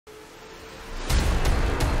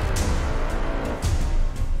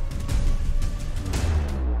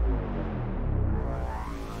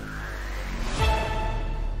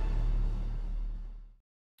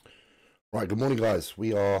Right, good morning, guys.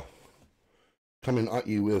 We are coming at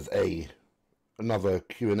you with another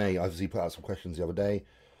Q&A. I obviously put out some questions the other day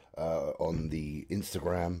on the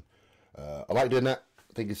Instagram. I like doing that.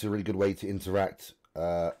 I think it's a really good way to interact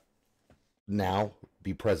now,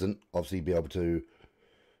 be present, obviously be able to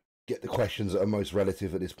get the questions that are most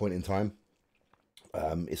relative at this point in time.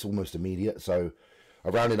 It's almost immediate, so I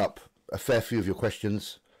rounded up a fair few of your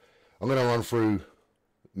questions. I'm going to run through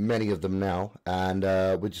many of them now, and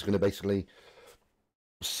we're just going to basically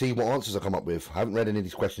see what answers I come up with. I haven't read any of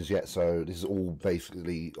these questions yet, so this is all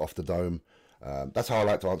basically off the dome. That's how I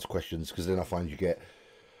like to answer questions, because then I find you get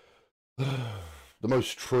the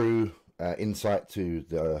most true insight to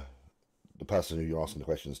the person who you're asking the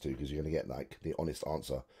questions to, because you're going to get like the honest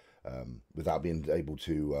answer without being able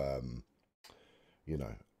to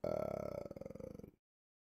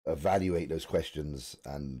evaluate those questions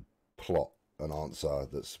and plot an answer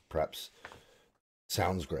that's perhaps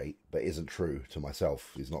sounds great but isn't true to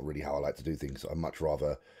myself. Is not really how I like to do things. I'd much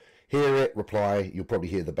rather hear it, reply. You'll probably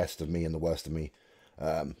hear the best of me and the worst of me,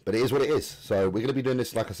 but it is what it is. So we're going to be doing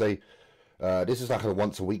this, like I say, this is like a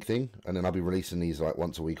once a week thing, and then I'll be releasing these like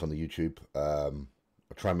once a week on the YouTube. I'll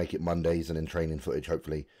try and make it Mondays, and then training footage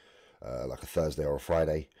hopefully like a Thursday or a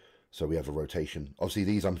Friday, so we have a rotation. Obviously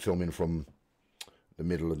these I'm filming from the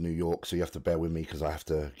middle of New York, so you have to bear with me because I have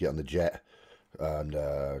to get on the jet and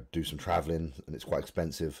do some traveling, and it's quite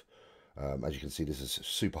expensive. As you can see, this is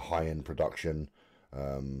super high-end production.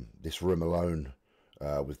 This room alone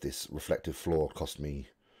with this reflective floor cost me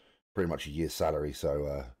pretty much a year's salary,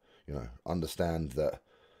 so understand that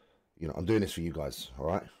I'm doing this for you guys. All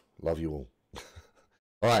right, love you all.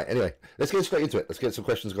 All right, anyway, let's get straight into it. Let's get some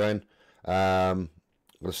questions going. I'm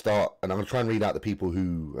going to start, and I'm going to try and read out the people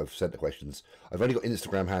who have sent the questions. I've only got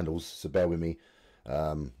Instagram handles, so bear with me,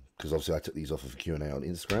 because obviously I took these off of Q&A on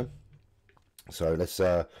Instagram. So let's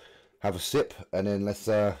have a sip, and then let's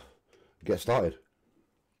get started.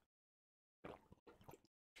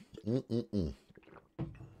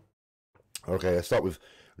 Okay, let's start with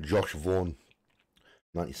Josh Vaughan,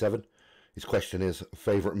 97. His question is,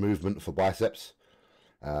 favorite movement for biceps?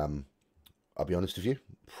 I'll be honest with you,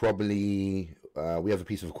 probably we have a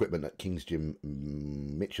piece of equipment at King's Gym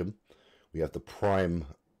Mitcham. We have the Prime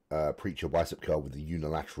Preacher bicep curl with the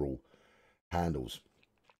unilateral handles.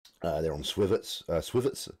 They're on swivels,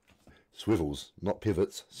 not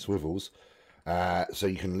pivots, swivels. So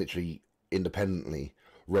you can literally independently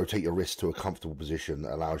rotate your wrist to a comfortable position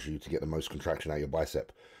that allows you to get the most contraction out of your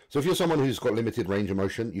bicep. So if you're someone who's got limited range of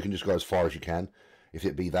motion, you can just go as far as you can. If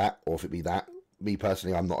it be that, or if it be that. Me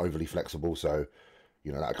personally, I'm not overly flexible, so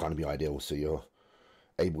that kind of be ideal. So you're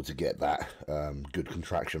able to get that good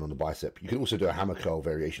contraction on the bicep. You can also do a hammer curl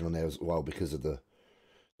variation on there as well, because of the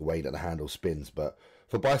way that the handle spins. But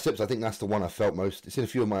for biceps, I think that's the one I felt most. It's in a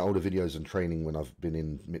few of my older videos and training when I've been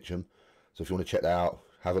in Mitcham. So if you want to check that out,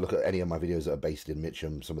 have a look at any of my videos that are based in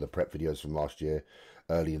Mitcham, some of the prep videos from last year,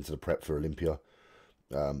 early into the prep for Olympia.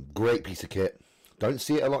 Great piece of kit. Don't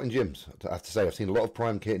see it a lot in gyms, I have to say. I've seen a lot of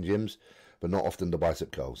Prime kit in gyms, but not often the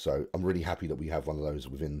bicep curl. So I'm really happy that we have one of those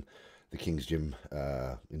within the King's Gym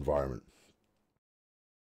environment.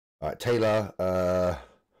 All right, Taylor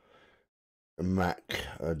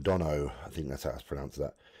McDonough, I think that's how it's pronounced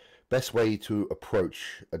that. Best way to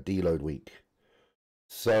approach a deload week.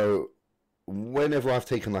 So whenever I've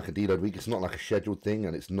taken like a deload week, it's not like a scheduled thing,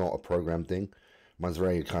 and it's not a programmed thing. Mine's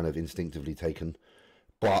very kind of instinctively taken.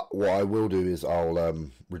 But what I will do is I'll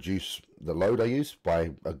reduce the load I use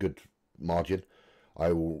by a good margin.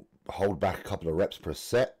 I will hold back a couple of reps per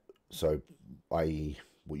set, so i.e.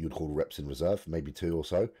 what you'd call reps in reserve, maybe 2 or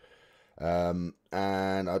so. And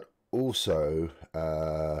I'd also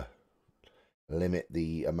limit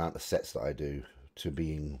the amount of sets that I do to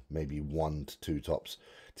being maybe 1 to 2 tops.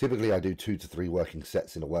 Typically I do 2 to 3 working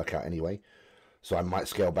sets in a workout anyway, so I might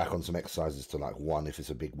scale back on some exercises to like 1 if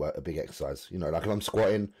it's a big exercise. Like if I'm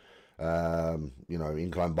squatting,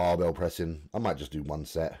 incline barbell pressing, I might just do 1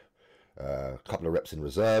 set, a couple of reps in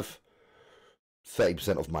reserve,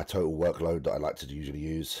 30% of my total workload that I like to usually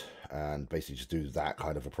use, and basically just do that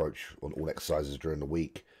kind of approach on all exercises during the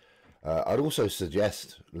week. I'd also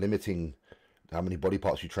suggest limiting how many body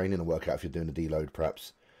parts you train in a workout if you're doing a deload,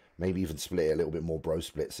 perhaps. Maybe even split it a little bit more, bro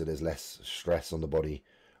split, so there's less stress on the body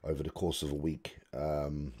over the course of a week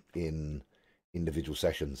in individual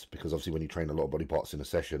sessions, because obviously when you train a lot of body parts in a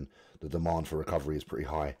session, the demand for recovery is pretty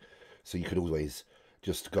high. So you could always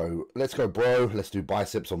just go, let's go bro, let's do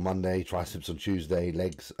biceps on Monday, triceps on Tuesday,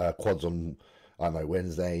 legs, quads on, I don't know,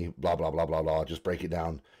 Wednesday, blah, blah, blah, blah, blah. Just break it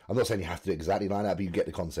down. I'm not saying you have to do it exactly like that, but you get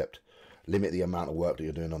the concept. Limit the amount of work that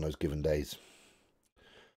you're doing on those given days.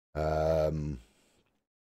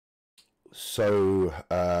 Habe,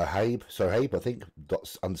 I think,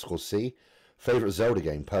 _C. Favorite Zelda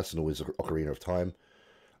game, personal, is Ocarina of Time.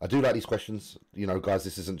 I do like these questions. You know, guys,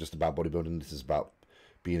 this isn't just about bodybuilding. This is about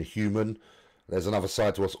being a human. There's another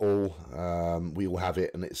side to us all. We all have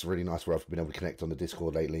it, and it's really nice where I've been able to connect on the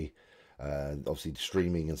Discord lately. Obviously,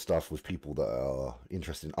 streaming and stuff with people that are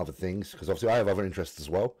interested in other things, because obviously I have other interests as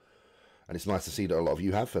well. And it's nice to see that a lot of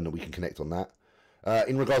you have, and that we can connect on that.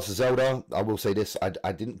 In regards to Zelda, I will say this.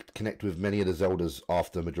 I didn't connect with many of the Zeldas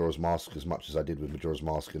after Majora's Mask as much as I did with Majora's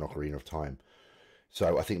Mask and Ocarina of Time.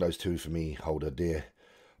 So I think those two, for me, hold a dear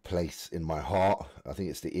place in my heart. I think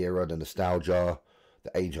it's the era, the nostalgia,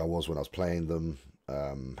 the age I was when I was playing them,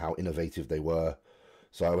 how innovative they were.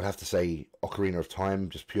 So I would have to say Ocarina of Time,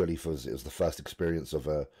 just purely because it was the first experience of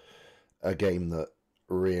a game that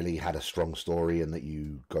really had a strong story, and that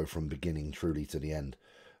you go from beginning truly to the end.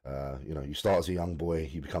 You know, you start as a young boy,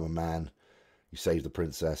 you become a man, you save the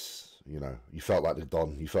princess, you know, you felt like the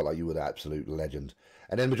Don, you felt like you were the absolute legend.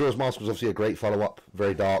 And then Majora's Mask was obviously a great follow-up,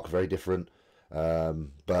 very dark, very different,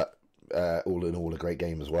 but all in all a great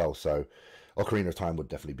game as well. So Ocarina of Time would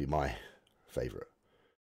definitely be my favourite.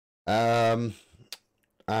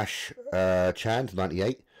 Ash Chand,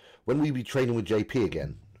 98. When will we be training with JP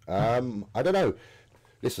again? I don't know.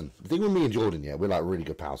 Listen, the thing with me and Jordan, yeah, we're like really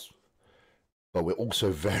good pals. But we're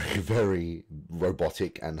also very, very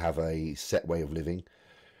robotic and have a set way of living.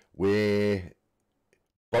 We're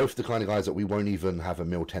both the kind of guys that we won't even have a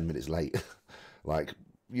meal 10 minutes late. Like,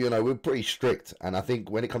 you know, we're pretty strict. And I think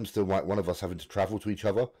when it comes to like one of us having to travel to each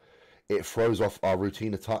other, it throws off our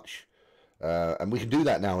routine a touch. And we can do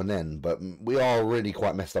that now and then, but we are really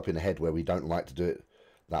quite messed up in the head where we don't like to do it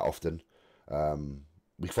that often.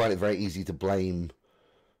 We find it very easy to blame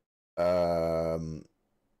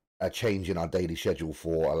a change in our daily schedule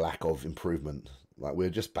for a lack of improvement. Like,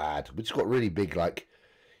 we're just bad. We just got really big, like,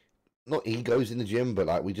 not egos in the gym, but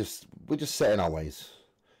like we're just set in our ways.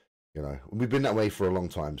 You know, we've been that way for a long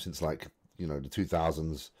time, since like, you know, the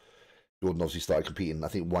 2000s. Jordan obviously started competing, I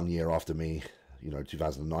think 1 year after me. You know,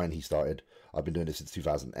 2009 he started. I've been doing this since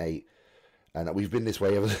 2008, and we've been this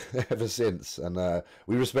way ever since. And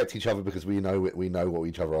we respect each other because we know what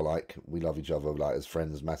each other are like. We love each other like as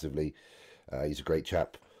friends massively. He's a great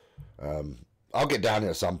chap. I'll get down here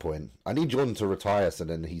at some point. I need Jordan to retire so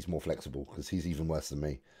then he's more flexible, because he's even worse than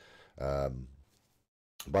me.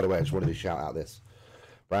 By the way, I just wanted to shout out this.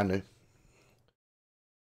 Brand new.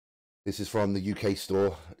 This is from the UK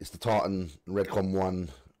store. It's the Tartan Redcon1.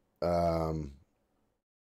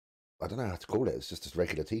 I don't know how to call it. It's just a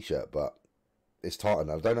regular t-shirt, but it's tartan.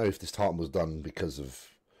 I don't know if this tartan was done because of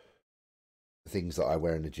the things that I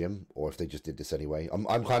wear in the gym, or if they just did this anyway.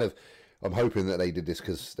 I'm hoping that they did this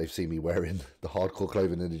because they've seen me wearing the hardcore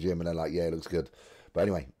clothing in the gym, and they're like, yeah, it looks good. But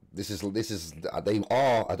anyway, this is they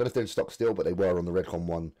are, I don't know if they're in stock still, but they were on the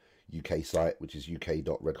Redcon1 UK site, which is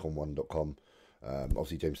uk.redcon1.com.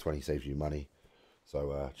 Obviously James 20 saves you money,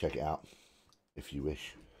 so check it out if you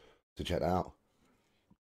wish to check that out.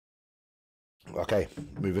 Okay,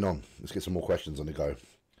 moving on. Let's get some more questions on the go.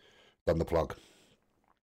 Done the plug.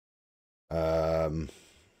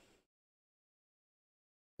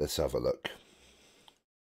 Let's have a look.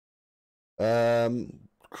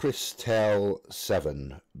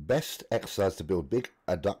 Christel7. Best exercise to build big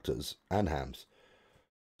adductors and hams.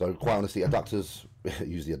 So quite honestly, adductors,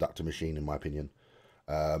 use the adductor machine in my opinion.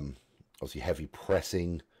 Obviously heavy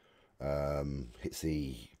pressing, hits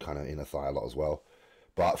the kind of inner thigh a lot as well.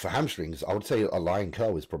 But for hamstrings, I would say a lion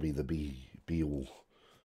curl is probably the be-all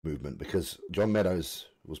movement, because John Meadows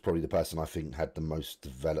was probably the person I think had the most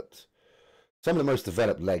developed, some of the most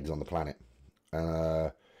developed legs on the planet.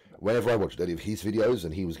 Whenever I watched any of his videos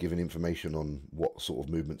and he was giving information on what sort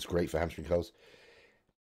of movement's great for hamstring curls,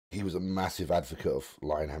 he was a massive advocate of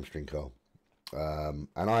lion hamstring curl. And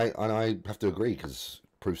I have to agree, because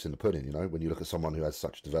proof's in the pudding, you know, when you look at someone who has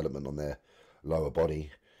such development on their lower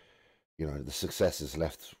body, you know, the success is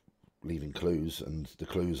leaving clues, and the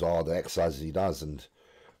clues are the exercises he does, and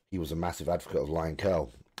he was a massive advocate of lion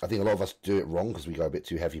curl. I think a lot of us do it wrong because we go a bit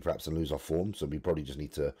too heavy perhaps and lose our form, so we probably just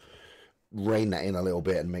need to rein that in a little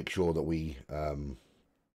bit and make sure that we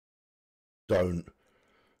don't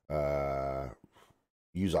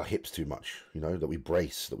use our hips too much, you know, that we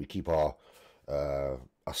brace, that we keep our kind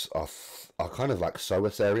of like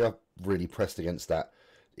psoas area really pressed against that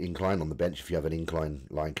incline on the bench. If you have an incline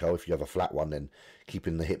lion curl, if you have a flat one, then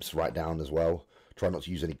keeping the hips right down as well. Try not to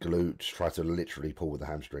use any glute, just try to literally pull with the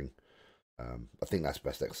hamstring. I think that's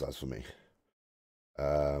best exercise for me.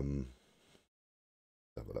 Have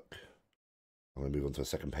a look. I'm going to move on to a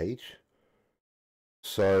second page.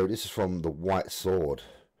 So this is from the White Sword.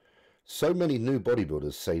 So many new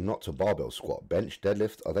bodybuilders say not to barbell squat, bench,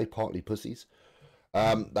 deadlift. Are they partly pussies?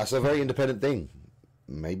 That's a very independent thing.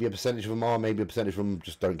 Maybe a percentage of them are, maybe a percentage of them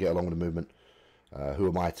just don't get along with the movement. Who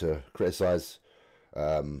am I to criticize?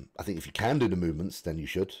 I think if you can do the movements, then you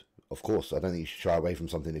should. Of course, I don't think you should shy away from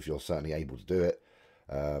something if you're certainly able to do it.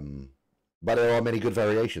 But there are many good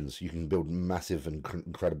variations. You can build massive and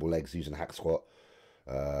incredible legs using a hack squat.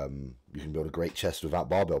 You can build a great chest without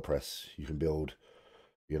barbell press. You can build,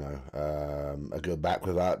 you know, a good back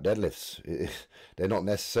without deadlifts. They're not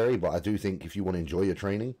necessary, but I do think if you want to enjoy your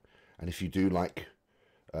training, and if you do like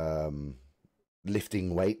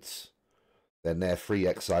lifting weights, then they're free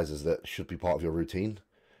exercises that should be part of your routine.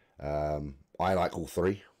 I like all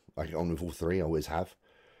three. I get on with all three. I always have.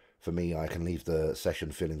 For me, I can leave the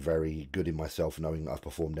session feeling very good in myself, knowing that I've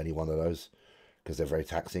performed any one of those, because they're very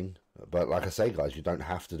taxing. But like I say, guys, you don't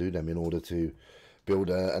have to do them in order to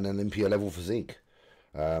build an Olympia level physique.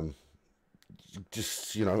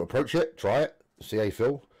 Just, you know, approach it, try it, see how you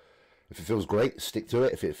feel. If it feels great, stick to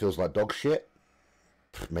it. If it feels like dog shit,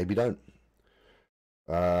 maybe don't.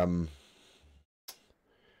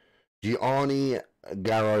 Gianni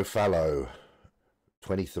Garofalo,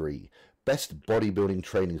 23. Best bodybuilding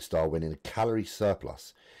training style when in a calorie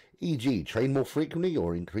surplus, e.g., train more frequently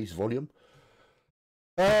or increase volume.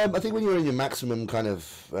 I think when you're in your maximum kind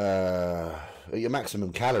of your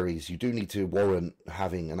maximum calories, you do need to warrant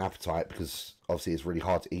having an appetite, because obviously it's really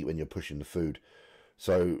hard to eat when you're pushing the food.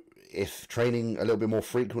 So if training a little bit more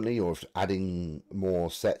frequently, or if adding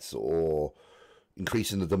more sets or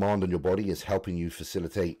increasing the demand on your body is helping you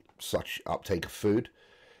facilitate such uptake of food,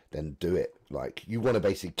 then do it. Like, you want to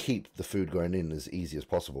basically keep the food going in as easy as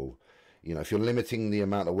possible. You know, if you're limiting the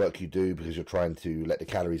amount of work you do because you're trying to let the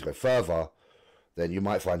calories go further, then you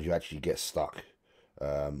might find you actually get stuck.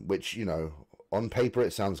 Which, you know, on paper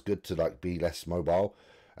it sounds good to like be less mobile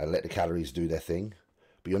and let the calories do their thing,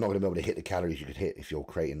 but you're not going to be able to hit the calories you could hit if you're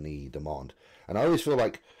creating the demand. And I always feel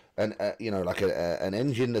like an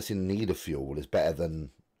engine that's in need of fuel is better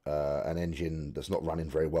than an engine that's not running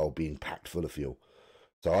very well being packed full of fuel.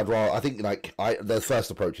 So I think the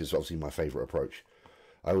first approach is obviously my favorite approach.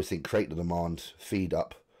 I always think create the demand, feed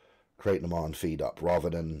up, create demand, feed up,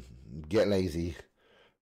 rather than get lazy,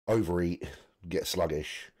 overeat, get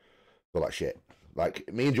sluggish, feel like shit.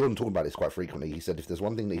 Like, me and Jordan talk about this quite frequently. He said if there's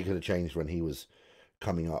one thing that he could have changed when he was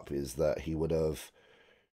coming up, is that he would have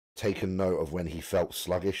taken note of when he felt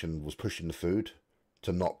sluggish and was pushing the food,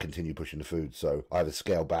 to not continue pushing the food. So either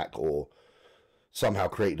scale back or somehow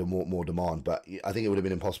create more demand. But I think it would have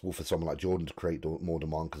been impossible for someone like Jordan to create more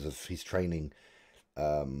demand, because of his training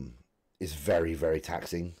is very, very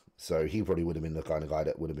taxing. So he probably would have been the kind of guy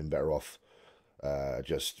that would have been better off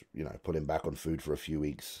just, you know, putting back on food for a few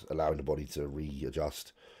weeks, allowing the body to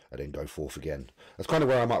readjust, and then go forth again. That's kind of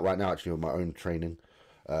where I'm at right now, actually, with my own training.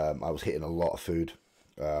 I was hitting a lot of food,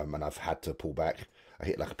 and I've had to pull back. I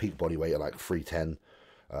hit like a peak body weight at like 310.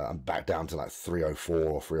 I'm back down to like 304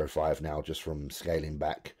 or 305 now, just from scaling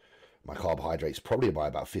back my carbohydrates probably by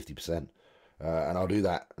about 50%. And I'll do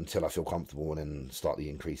that until I feel comfortable, and then start the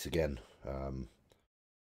increase again.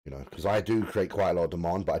 You know, because I do create quite a lot of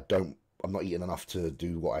demand, but I'm not eating enough to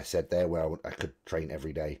do what I said there, where I could train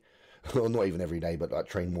every day. Or not even every day, but I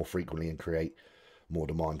train more frequently and create more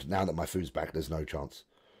demand. Now that my food's back, there's no chance.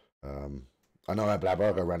 I know I blabber,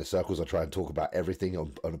 I go around in circles, I try and talk about everything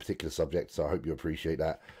on a particular subject, so I hope you appreciate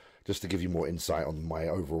that, just to give you more insight on my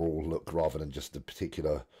overall look, rather than just the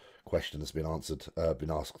particular question that's been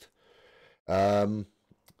asked.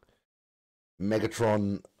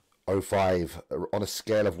 Megatron 05, on a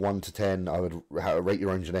scale of 1 to 10, I would rate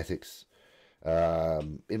your own genetics.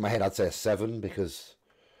 In my head, I'd say a 7, because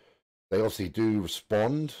they obviously do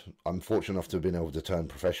respond. I'm fortunate enough to have been able to turn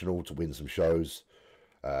professional, to win some shows.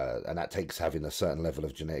 And that takes having a certain level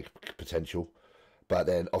of genetic potential, but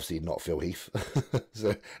they're obviously not Phil Heath.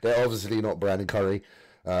 So they're obviously not Brandon Curry,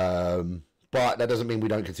 but that doesn't mean we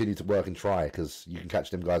don't continue to work and try, because you can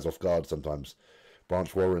catch them guys off guard sometimes.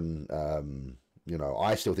 Branch Warren, you know,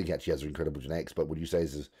 I still think he actually has incredible genetics, but would you say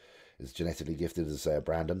is genetically gifted as, say, a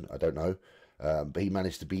Brandon? I don't know, but he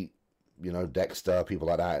managed to beat, you know, Dexter, people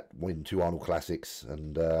like that, win 2 Arnold Classics,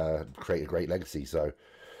 and create a great legacy. So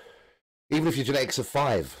even if your genetics are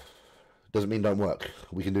 5, doesn't mean don't work.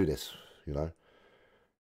 We can do this, you know.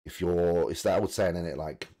 It's that old saying, isn't it?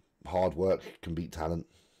 Like, hard work can beat talent.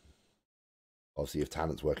 Obviously, if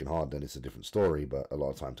talent's working hard, then it's a different story. But a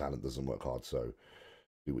lot of time, talent doesn't work hard. So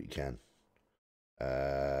do what you can.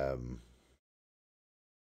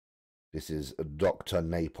 This is Dr.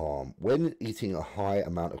 Napalm. When eating a high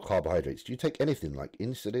amount of carbohydrates, do you take anything like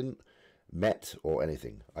insulin, met, or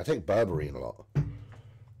anything? I take berberine a lot.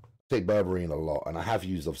 take berberine a lot, and I have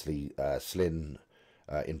used obviously Slin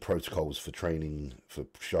in protocols for training for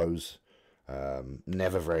shows.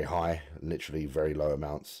 Never very high, literally very low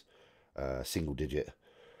amounts, single digit.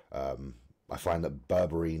 I find that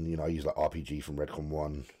berberine, you know, I use like RPG from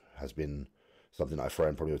Redcon1, has been something that I throw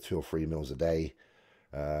in probably 2 or 3 meals a day.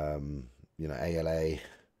 You know, ALA,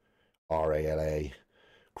 RALA,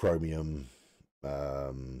 chromium,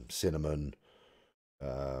 cinnamon,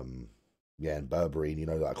 yeah, and berberine. You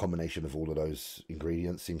know, that combination of all of those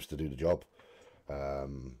ingredients seems to do the job.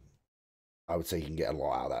 I would say you can get a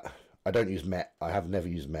lot out of that. I don't use Met. I have never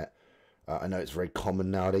used Met. I know it's very common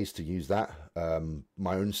nowadays to use that.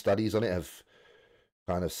 My own studies on it have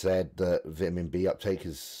kind of said that vitamin B uptake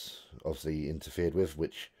is obviously interfered with,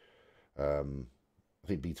 which I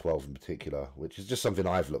think B12 in particular, which is just something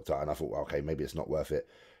I've looked at, and I thought, well, okay, maybe it's not worth it.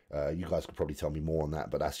 You guys could probably tell me more on that,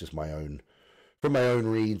 but that's just my own, from my own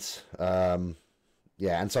reads.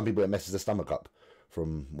 Yeah, and some people it messes the stomach up,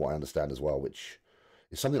 from what I understand as well, which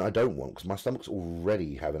is something I don't want because my stomach's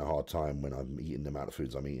already having a hard time when I'm eating the amount of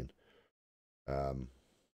foods I'm eating.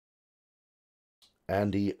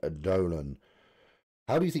 Andy Dolan,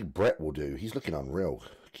 how do you think Brett will do? He's looking unreal.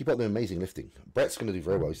 Keep up the amazing lifting. Brett's going to do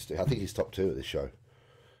very well. I think he's top 2 at this show.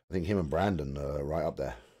 I think him and Brandon are right up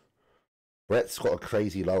there. Brett's got a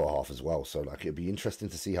crazy lower half as well, so like it'd be interesting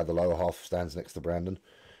to see how the lower half stands next to Brandon,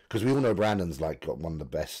 because we all know Brandon's like got one of the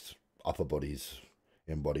best upper bodies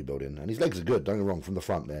in bodybuilding, and his legs are good. Don't get me wrong, from the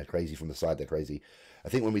front they're crazy, from the side they're crazy. I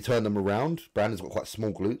think when we turn them around, Brandon's got quite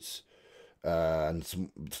small glutes,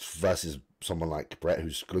 versus someone like Brett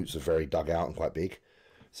whose glutes are very dug out and quite big.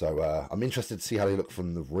 So I'm interested to see how they look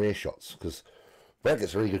from the rear shots, because Brett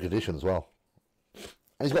gets really good condition as well,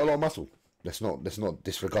 and he's got a lot of muscle. Let's not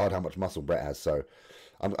disregard how much muscle Brett has. So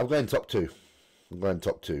I'm going top 2. I'm going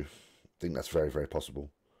top 2. I think that's very, very possible.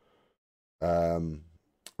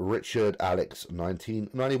 Richard Alex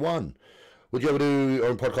 1991. Would you ever do your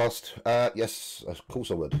own podcast? Yes, of course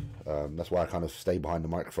I would. That's why I kind of stay behind the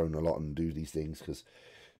microphone a lot and do these things, because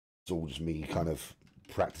it's all just me kind of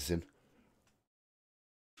practicing.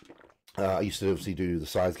 I used to obviously do the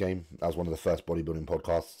Size Game. That was one of the first bodybuilding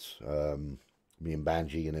podcasts. Me and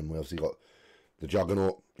Banji, and then we obviously got the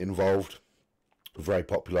Juggernaut involved. Very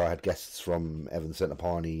popular. I had guests from Evan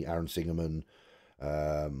Centopani, Aaron Singerman,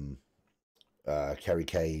 Kerry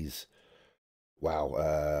Kays,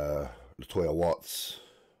 Latoya Watts.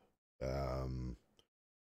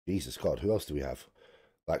 Jesus God, who else do we have?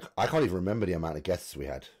 Like, I can't even remember the amount of guests we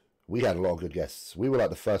had. We had a lot of good guests. We were like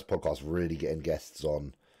the first podcast really getting guests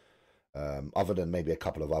on. Other than maybe a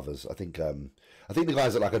couple of others. I think the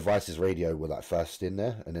guys at like Advices Radio were like first in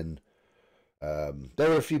there, and then there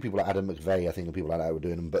were a few people like Adam McVeigh, I think, and people like that were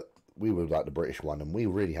doing them, but we were like the British one, and we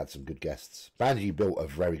really had some good guests. Banji built a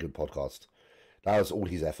very good podcast. That was all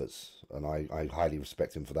his efforts, and I highly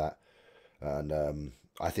respect him for that. And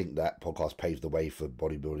I think that podcast paved the way for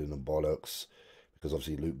bodybuilding and bollocks, because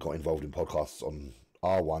obviously Luke got involved in podcasts on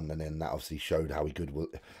R1, and then that obviously showed how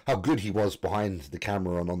good he was behind the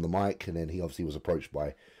camera and on the mic, and then he obviously was approached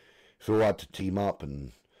by Fuad to team up,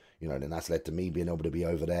 and you know, then that's led to me being able to be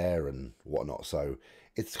over there and whatnot. So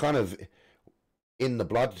it's kind of in the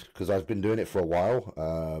blood, because I've been doing it for a while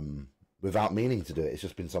without meaning to do it. It's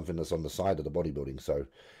just been something that's on the side of the bodybuilding. So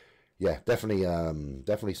yeah,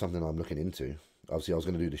 definitely something I'm looking into. Obviously I was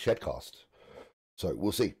going to do the Shedcast, so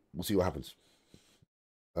we'll see what happens.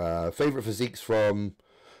 Favorite physiques from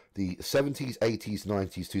the 70s, 80s,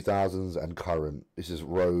 90s, 2000s, and current. This is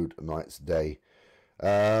Road Nights Day.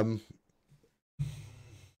 70s.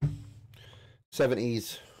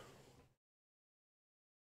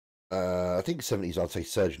 I think 70s, I'd say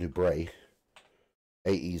Serge Nubret.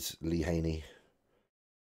 80s, Lee Haney.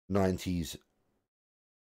 90s,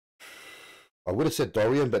 I would have said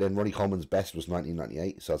Dorian, but then Ronnie Coleman's best was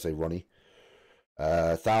 1998, so I'd say Ronnie.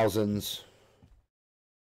 Thousands.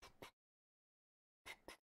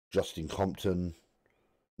 Justin Compton.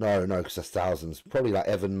 No, because that's thousands. Probably like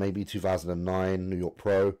Evan, maybe 2009, New York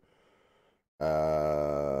Pro.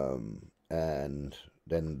 And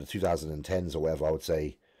then the 2010s or whatever, I would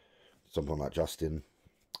say someone like Justin.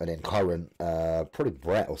 And then current, probably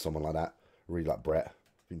Brett or someone like that. I really like Brett. I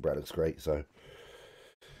think Brett looks great, so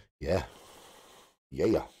yeah.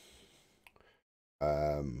 Yeah.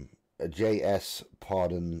 JS,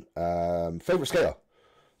 pardon. Favorite skater.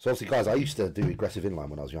 So obviously, guys, I used to do aggressive inline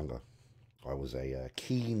when I was younger. I was a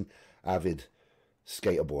keen, avid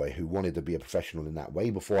skater boy who wanted to be a professional in that way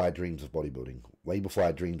before I had dreams of bodybuilding, way before I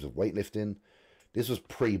had dreams of weightlifting. This was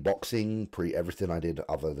pre-boxing, pre-everything I did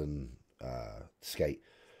other than skate.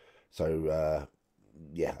 So,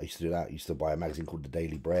 yeah, I used to do that. I used to buy a magazine called The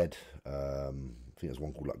Daily Bread, think there's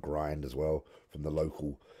one called like Grind as well from the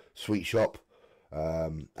local sweet shop.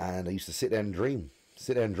 And I used to sit there and dream.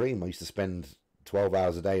 I used to spend 12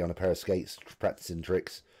 hours a day on a pair of skates practicing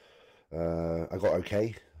tricks. I got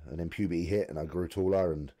okay, and then puberty hit, and I grew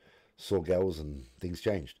taller and saw girls, and things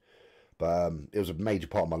changed. But it was a major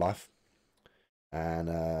part of my life, and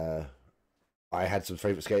I had some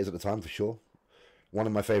favourite skaters at the time for sure. One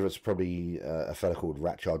of my favourites was probably a fella called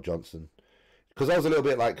Ratchard Johnson, because I was a little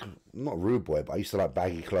bit like, not a rude boy, but I used to like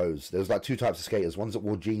baggy clothes. There was like two types of skaters: ones that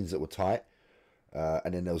wore jeans that were tight,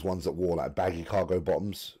 and then there was ones that wore like baggy cargo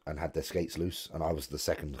bottoms and had their skates loose. And I was the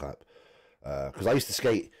second type, because I used to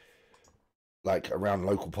skate like around a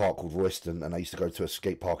local park called Royston, and I used to go to a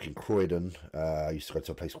skate park in Croydon. I used to go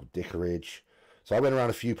to a place called Dickeridge. So I went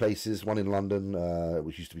around a few places, one in London,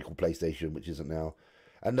 which used to be called PlayStation, which isn't now.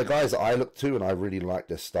 And the guys that I looked to and I really liked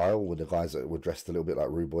their style were the guys that were dressed a little bit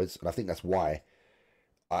like rude boys. And I think that's why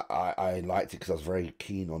I liked it, because I was very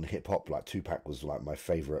keen on hip hop. Like Tupac was like my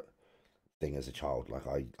favourite thing as a child. Like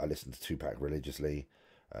I listened to Tupac religiously.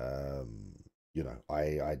 You know,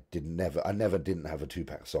 I never didn't have a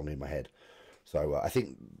Tupac song in my head. So I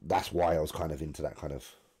think that's why I was kind of into that kind of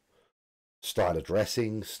style of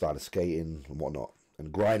dressing, style of skating and whatnot.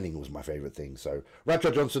 And grinding was my favourite thing. So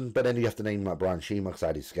Ratchard Johnson, but then you have to name like Brian Sheema, because I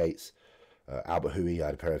had his skates. Albert Huey, I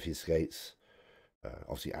had a pair of his skates.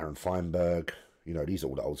 Obviously Aaron Feinberg. You know, these are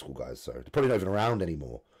all the old school guys. So they're probably not even around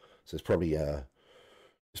anymore. So it's probably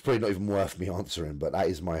not even worth me answering. But that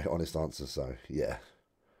is my honest answer. So yeah.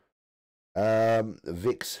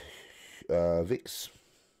 Vix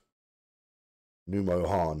Numo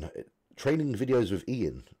Han, training videos with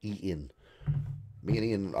Ian. Me and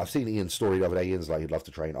Ian, I've seen Ian's story the other day. Ian's like, he'd love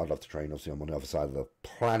to train. I'd love to train. Obviously, I'm on the other side of the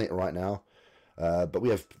planet right now. But we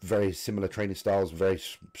have very similar training styles, very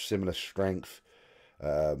similar strength.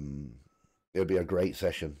 It would be a great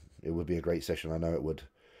session. It would be a great session. I know it would.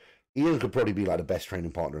 Ian could probably be like the best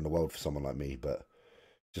training partner in the world for someone like me, but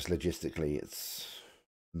just logistically, it's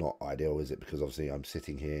not ideal, is it? Because obviously I'm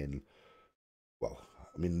sitting here in, well,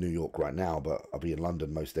 I'm in New York right now, but I'll be in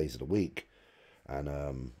London most days of the week.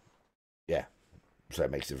 And yeah, so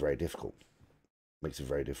it makes it very difficult. But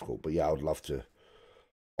yeah, I would love to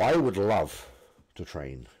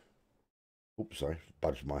train. Oops, sorry,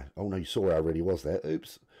 budged my, oh no, you saw where I really was there.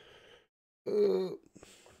 Oops.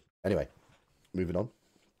 Anyway, moving on.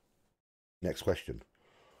 Next question.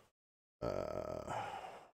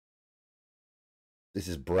 This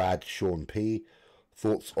is Brad Sean P.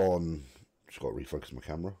 Thoughts on, just got to refocus my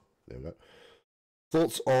camera. There we go.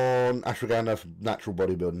 Thoughts on ashwagandha for natural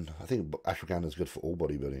bodybuilding. I think ashwagandha is good for all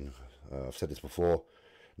bodybuilding. I've said this before,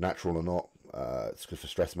 natural or not. It's good for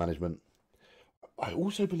stress management. I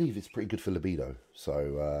also believe it's pretty good for libido.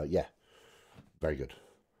 So yeah, very good.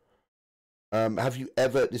 Have you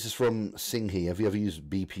ever, this is from Singhi, have you ever used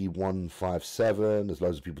BP157? There's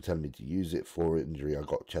loads of people telling me to use it for injury. I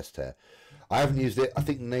got chest hair. I haven't used it. I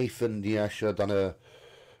think Nathan Diasha done an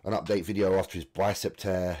update video after his bicep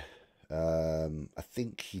tear. I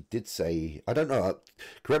think he did say, I don't know,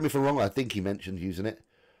 correct me if I'm wrong, I think he mentioned using it.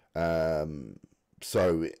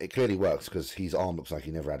 So it clearly works, because his arm looks like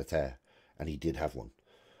he never had a tear, and he did have one.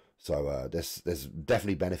 So there's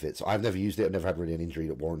definitely benefits. I've never used it. I've never had really an injury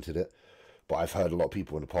that warranted it, but I've heard a lot of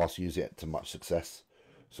people in the past use it to much success.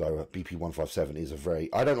 So BP157 is a very,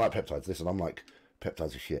 I don't like peptides. Listen, I'm like,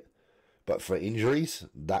 peptides are shit. But for injuries,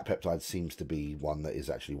 that peptide seems to be one that is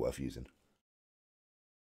actually worth using.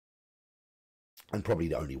 And probably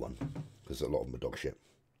the only one, because a lot of them are dog shit.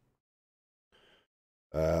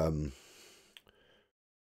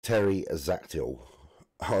 Terry Zactil.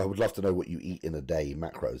 Oh, I would love to know what you eat in a day,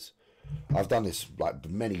 macros. I've done this like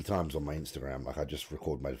many times on my Instagram. Like I just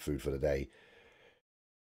record my food for the day.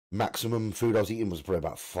 Maximum food I was eating was probably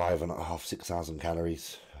about 5,500, 6,000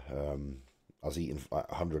 calories. I was eating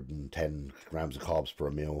 110 grams of carbs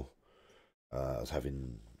per meal. I was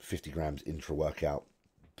having 50 grams intra-workout,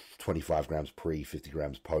 25 grams pre, 50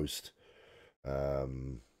 grams post.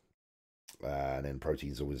 And then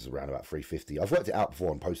protein's always around about 350. I've worked it out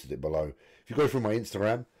before and posted it below. If you go through my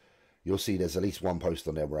Instagram, you'll see there's at least one post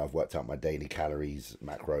on there where I've worked out my daily calories,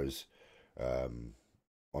 macros,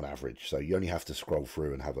 on average. So you only have to scroll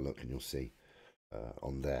through and have a look, and you'll see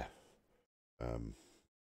on there.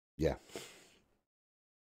 Yeah.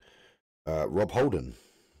 Rob Holden.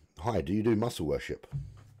 Hi, do you do muscle worship?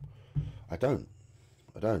 I don't.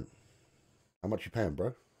 How much you paying,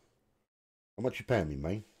 bro? How much you paying me,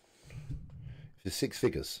 mate? If it's 6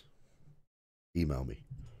 figures, email me.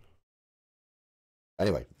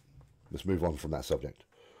 Anyway, let's move on from that subject.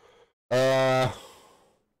 This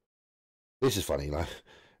is funny, like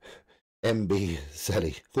MB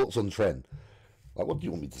Selly. Thoughts on trend? Like, what do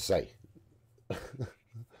you want me to say?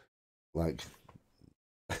 Like,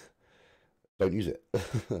 don't use it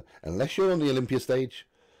unless you're on the Olympia stage,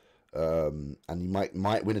 and you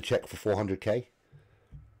might win a check for 400k.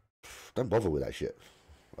 Don't bother with that shit.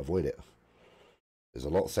 Avoid it. There's a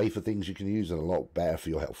lot safer things you can use and a lot better for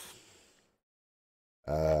your health.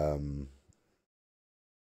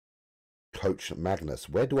 Coach Magnus,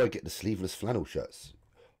 where do I get the sleeveless flannel shirts?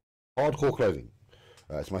 Hardcore Clothing.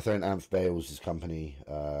 It's my friend Amph Bales' company.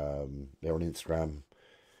 They're on Instagram.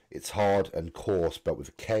 It's hard and core spelled with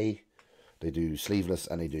a K. They do sleeveless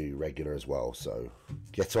and they do regular as well. So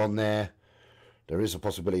get on there. There is a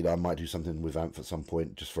possibility that I might do something with Amph at some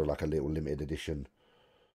point, just for like a little limited edition.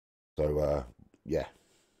 So yeah,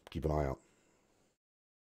 keep an eye out.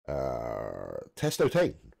 Testo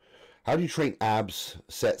Tain. How do you train abs,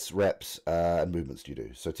 sets, reps, and movements do you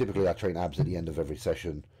do? So typically I train abs at the end of every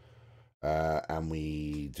session. And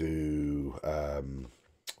we do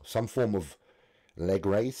some form of leg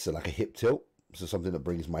raise, so like a hip tilt, so something that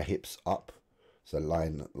brings my hips up. So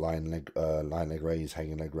lying leg raise,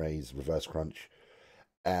 hanging leg raise, reverse crunch.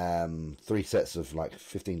 3 sets of like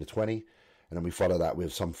 15 to 20, and then we follow that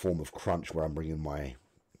with some form of crunch where I'm bringing my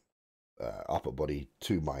upper body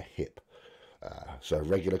to my hip. So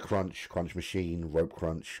regular crunch, crunch machine, rope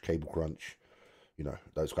crunch, cable crunch, you know,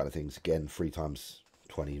 those kind of things. Again, 3 times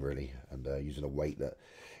 20 really, and using a weight that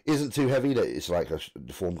isn't too heavy that it's like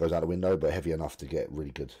the form goes out the window, but heavy enough to get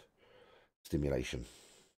really good stimulation.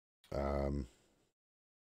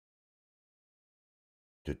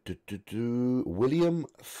 William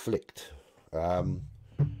Flicked. So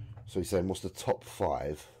he's saying, what's the top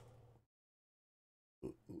 5?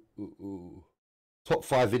 Top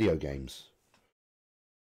 5 video games.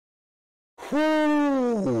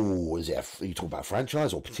 Ooh, is it? Are you talking about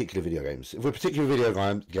franchise or particular video games? If we're particular video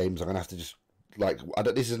games, I'm gonna have to just like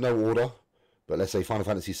this is no order, but let's say Final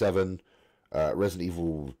Fantasy VII, Resident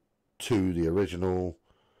Evil 2, the original,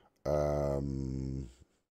 Bloodborne,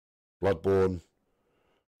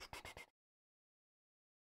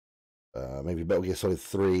 maybe Metal Gear Solid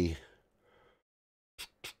 3.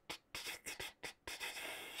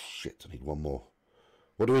 Shit, I need one more.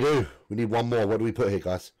 What do we do? We need one more. What do we put here,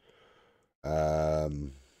 guys?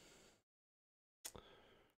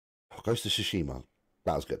 Ghost of Tsushima.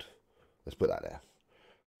 That was good. Let's put that there.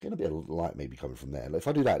 Getting a bit of light maybe coming from there. If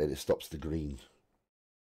I do that, it stops the green.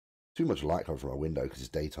 Too much light coming from my window because it's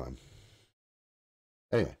daytime.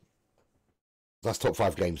 Anyway, that's top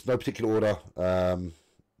 5 games. No particular order.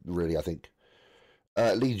 Really, I think.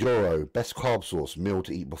 Lee Joro, best carb source meal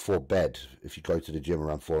to eat before bed if you go to the gym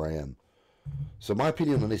around 4 a.m. So my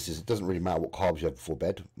opinion on this is it doesn't really matter what carbs you have before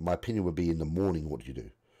bed. My opinion would be in the morning, what do you do?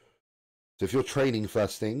 So if you're training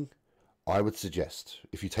first thing, I would suggest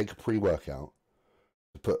if you take a pre-workout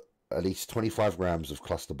to put at least 25 grams of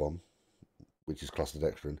cluster bomb, which is cluster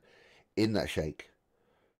dextrin, in that shake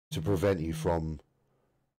to prevent you from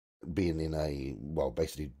being in a, well,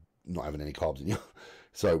 basically not having any carbs in you.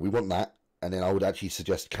 So we want that. And then I would actually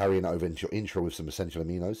suggest carrying it over into your intro with some essential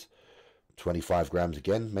aminos. 25 grams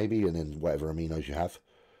again, maybe, and then whatever aminos you have.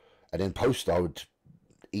 And then post, I would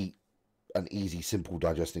eat an easy, simple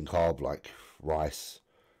digesting carb like rice,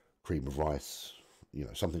 cream of rice, you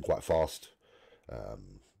know, something quite fast.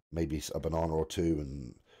 Maybe a banana or 2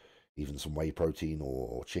 and even some whey protein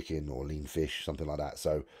or chicken or lean fish, something like that.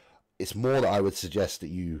 So it's more that I would suggest that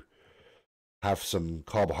you have some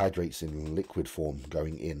carbohydrates in liquid form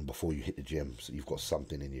going in before you hit the gym, so you've got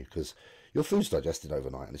something in you, because your food's digested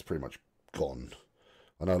overnight and it's pretty much gone.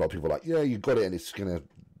 I know a lot of people are like, yeah, you got it and it's going to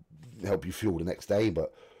help you fuel the next day,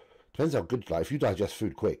 but depends how good, like if you digest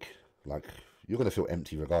food quick, like you're going to feel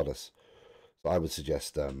empty regardless. So I would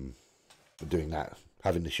suggest doing that,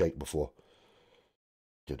 having the shake before.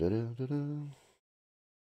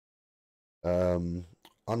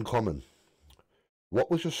 Uncommon. What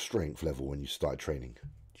was your strength level when you started training?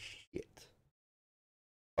 Shit.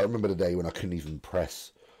 I remember the day when I couldn't even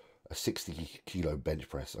press a 60 kilo bench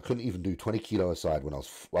press. I couldn't even do 20 kilo aside when I was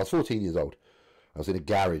 14 years old. I was in a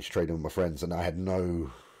garage training with my friends and I had no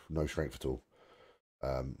strength at all.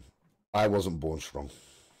 I wasn't born strong.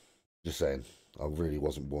 Just saying. I really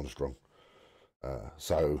wasn't born strong.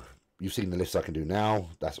 So you've seen the lifts I can do now.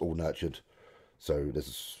 That's all nurtured. So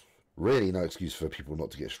there's really no excuse for people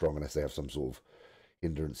not to get strong unless they have some sort of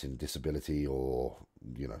hindrance in disability or,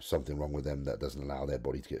 you know, something wrong with them that doesn't allow their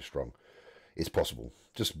body to get strong. It's possible.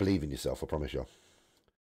 Just believe in yourself, I promise you.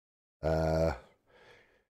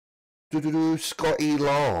 Scotty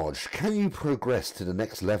Large, can you progress to the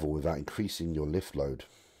next level without increasing your lift load?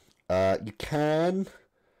 You can,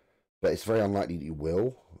 but it's very unlikely that you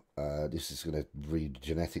will. This is going to be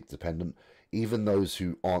genetic dependent. even those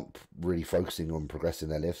who aren't really focusing on progressing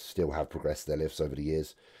their lifts still have progressed their lifts over the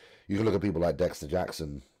years. You can look at people like Dexter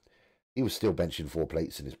Jackson. He was still benching 4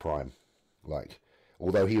 plates in his prime. Like,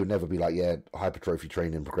 although he would never be like, yeah, hypertrophy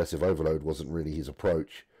training, progressive overload wasn't really his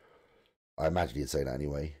approach. I imagine he'd say that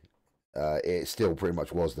anyway. It still pretty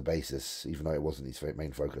much was the basis, even though it wasn't his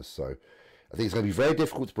main focus. So I think it's going to be very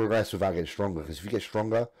difficult to progress without getting stronger, because if you get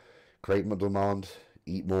stronger, create more demand,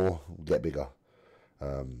 eat more, get bigger.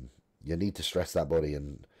 You need to stress that body,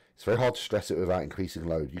 and it's very hard to stress it without increasing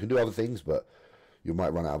load. You can do other things, but you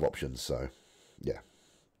might run out of options. So, yeah.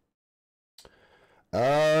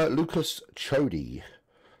 Lucas Chody.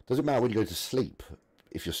 Does it matter when you go to sleep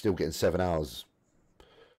if you're still getting 7 hours?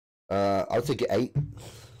 I would think 8.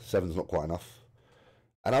 7's not quite enough.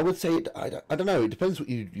 And I would say, I don't know, it depends what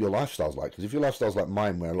your lifestyle's like. Because if your lifestyle's like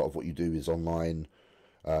mine, where a lot of what you do is online,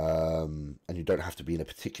 and you don't have to be in a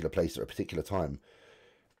particular place at a particular time,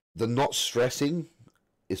 the not stressing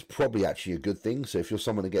is probably actually a good thing. So if you're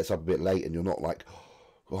someone that gets up a bit late and you're not like,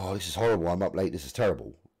 oh, this is horrible, I'm up late, this is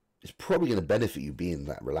terrible, it's probably going to benefit you being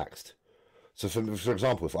that relaxed. So for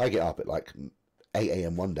example, if I get up at like 8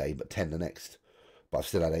 a.m. one day, but 10 the next, but I've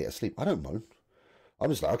still had 8 asleep, I don't moan. I'm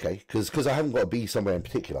just like, okay, because I haven't got to be somewhere in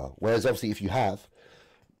particular. Whereas obviously if you have,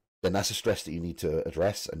 then that's a stress that you need to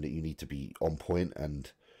address, and that you need to be on point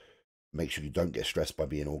and make sure you don't get stressed by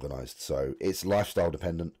being organised. So it's lifestyle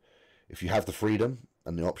dependent. If you have the freedom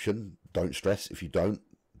and the option, don't stress. If you don't,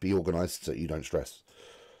 be organised so you don't stress.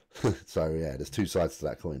 So yeah, there's 2 sides to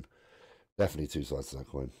that coin. Definitely 2 sides to that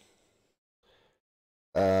coin.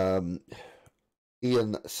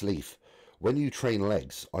 Ian Sleeth. When you train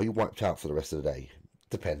legs, are you wiped out for the rest of the day?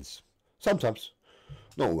 Depends. Sometimes.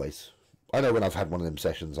 Not always. I know when I've had one of them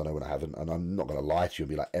sessions, I know when I haven't, and I'm not going to lie to you and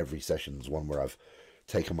be like, every session's one where I've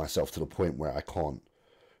taken myself to the point where I can't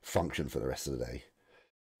function for the rest of the day.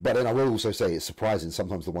 But then I will also say it's surprising,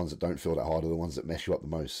 sometimes the ones that don't feel that hard are the ones that mess you up the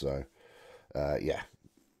most. So, yeah.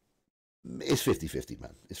 It's 50-50,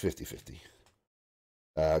 man. It's 50-50.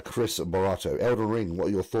 Chris Barato. Elden Ring, what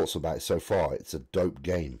are your thoughts about it so far? It's a dope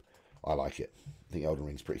game. I like it. I think Elden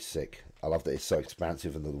Ring's pretty sick. I love that it's so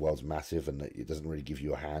expansive and that the world's massive and that it doesn't really give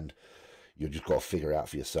you a hand. You've just got to figure it out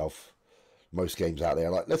for yourself. Most games out there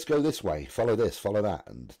are like, let's go this way, follow this, follow that.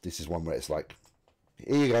 And this is one where it's like,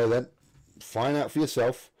 here you go then. Find out for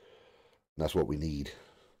yourself. And that's what we need.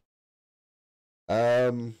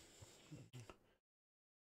 So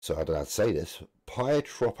I don't know how to say this.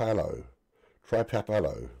 Tripapalo.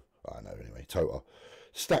 I know anyway. Total.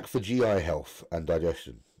 Stack for GI health and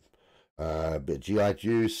digestion. Bit of GI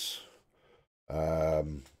juice.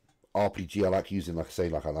 RPG I like using, like I say,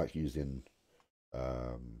 like I like using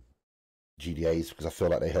GDAs because I feel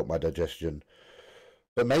like they help my digestion.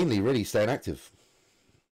 But mainly really staying active.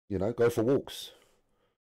 You know, go for walks.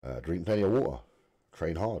 Drink plenty of water.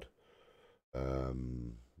 Train hard.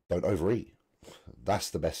 Don't overeat. That's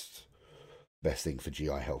the best thing for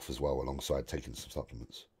GI health as well, alongside taking some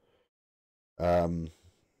supplements.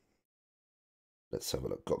 Let's have a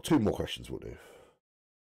look. Got 2 more questions we'll do.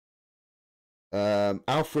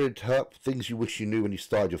 Alfred Herp, things you wish you knew when you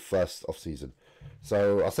started your first off season.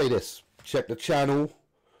 So I'll say this. Check the channel.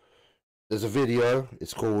 There's a video.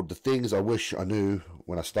 It's called The Things I Wish I Knew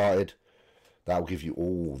When I Started. That will give you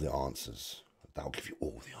all the answers. That will give you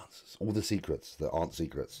all the answers. All the secrets that aren't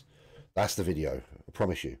secrets. That's the video. I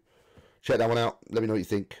promise you. Check that one out. Let me know what you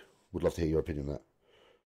think. Would love to hear your opinion on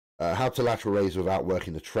that. How to lateral raise without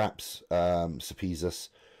working the traps. Sapizas.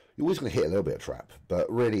 You're always going to hit a little bit of trap,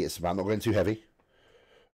 but really it's about not going too heavy.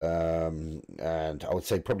 And I would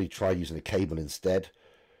say probably try using a cable instead,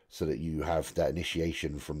 so that you have that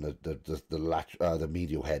initiation from the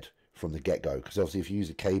medial head from the get-go. Because obviously if you use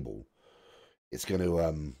a cable, it's going to,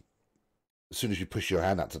 as soon as you push your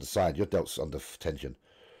hand out to the side, your delt's under tension.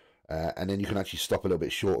 And then you can actually stop a little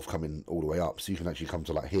bit short of coming all the way up. So you can actually come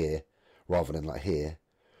to like here, rather than like here.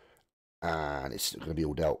 And it's going to be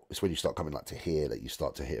all delt. It's when you start coming like to here that you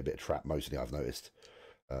start to hit a bit of trap, mostly, I've noticed.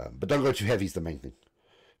 But don't go too heavy is the main thing.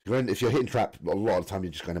 If you're hitting trap, a lot of the time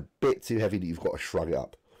you're just going a bit too heavy that you've got to shrug it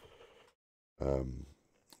up.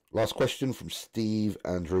 Last question from Steve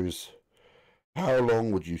Andrews. How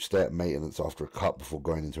long would you stay at maintenance after a cut before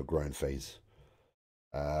going into a growing phase?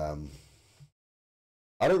 I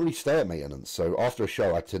don't really stay at maintenance, so after a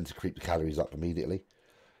show I tend to creep the calories up immediately,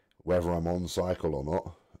 whether I'm on cycle or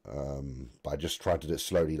not. But I just try to do it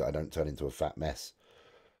slowly that I don't turn into a fat mess.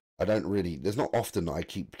 There's not often that I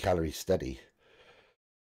keep calories steady.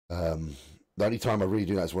 The only time I really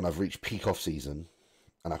do that is when I've reached peak off season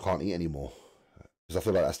and I can't eat anymore. Because I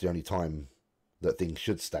feel like that's the only time that things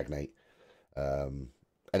should stagnate. And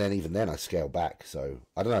And then even then I scale back. So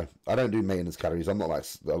I don't know. I don't do maintenance calories. I'm not like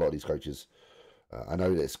a lot of these coaches. I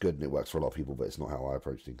know that it's good and it works for a lot of people, but it's not how I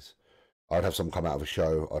approach things. I'd have someone come out of a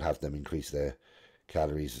show. I'd have them increase their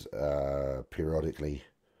calories periodically,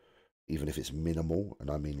 even if it's minimal. And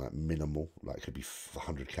I mean like minimal, like it could be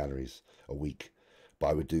 100 calories a week. But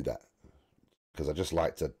I would do that because I just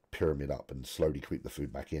like to pyramid up and slowly creep the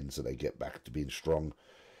food back in so they get back to being strong,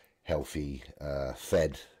 healthy,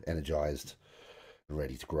 fed, energized, and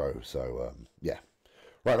ready to grow. So, yeah.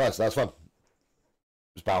 Right, guys, that's fun.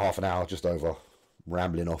 It's about half an hour, just over.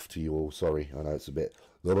 Rambling off to you all. Sorry, I know it's a bit.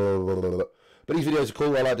 But these videos are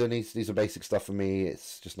cool. I like doing these. These are basic stuff for me.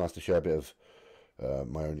 It's just nice to share a bit of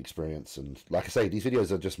my own experience. And like I say, these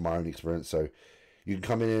videos are just my own experience. So you can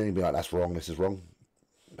come in and be like, that's wrong, this is wrong.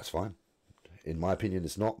 That's fine. In my opinion,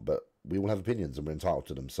 it's not. But we all have opinions and we're entitled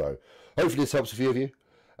to them. So hopefully this helps a few of you.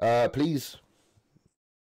 Please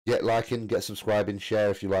get liking, get subscribing,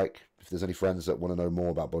 share if you like. If there's any friends that want to know more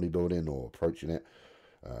about bodybuilding or approaching it,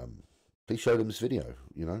 please show them this video.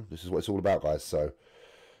 You know, this is what it's all about, guys. So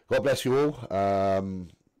God bless you all.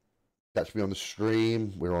 Catch me on the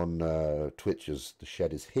stream. We're on Twitch as The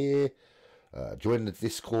Shed is here. Join the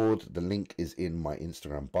Discord. The link is in my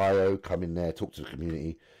Instagram bio. Come in there, talk to the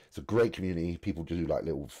community. It's a great community. People do like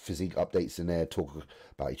little physique updates in there, talk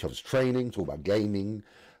about each other's training, talk about gaming,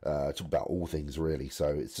 talk about all things really. So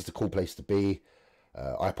it's just a cool place to be.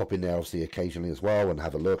 I pop in there obviously occasionally as well and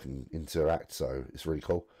have a look and interact. So it's really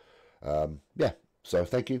cool. Yeah. So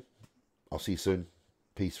thank you. I'll see you soon.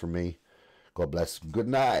 Peace from me. God bless. Good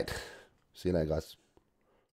night. See you later, guys.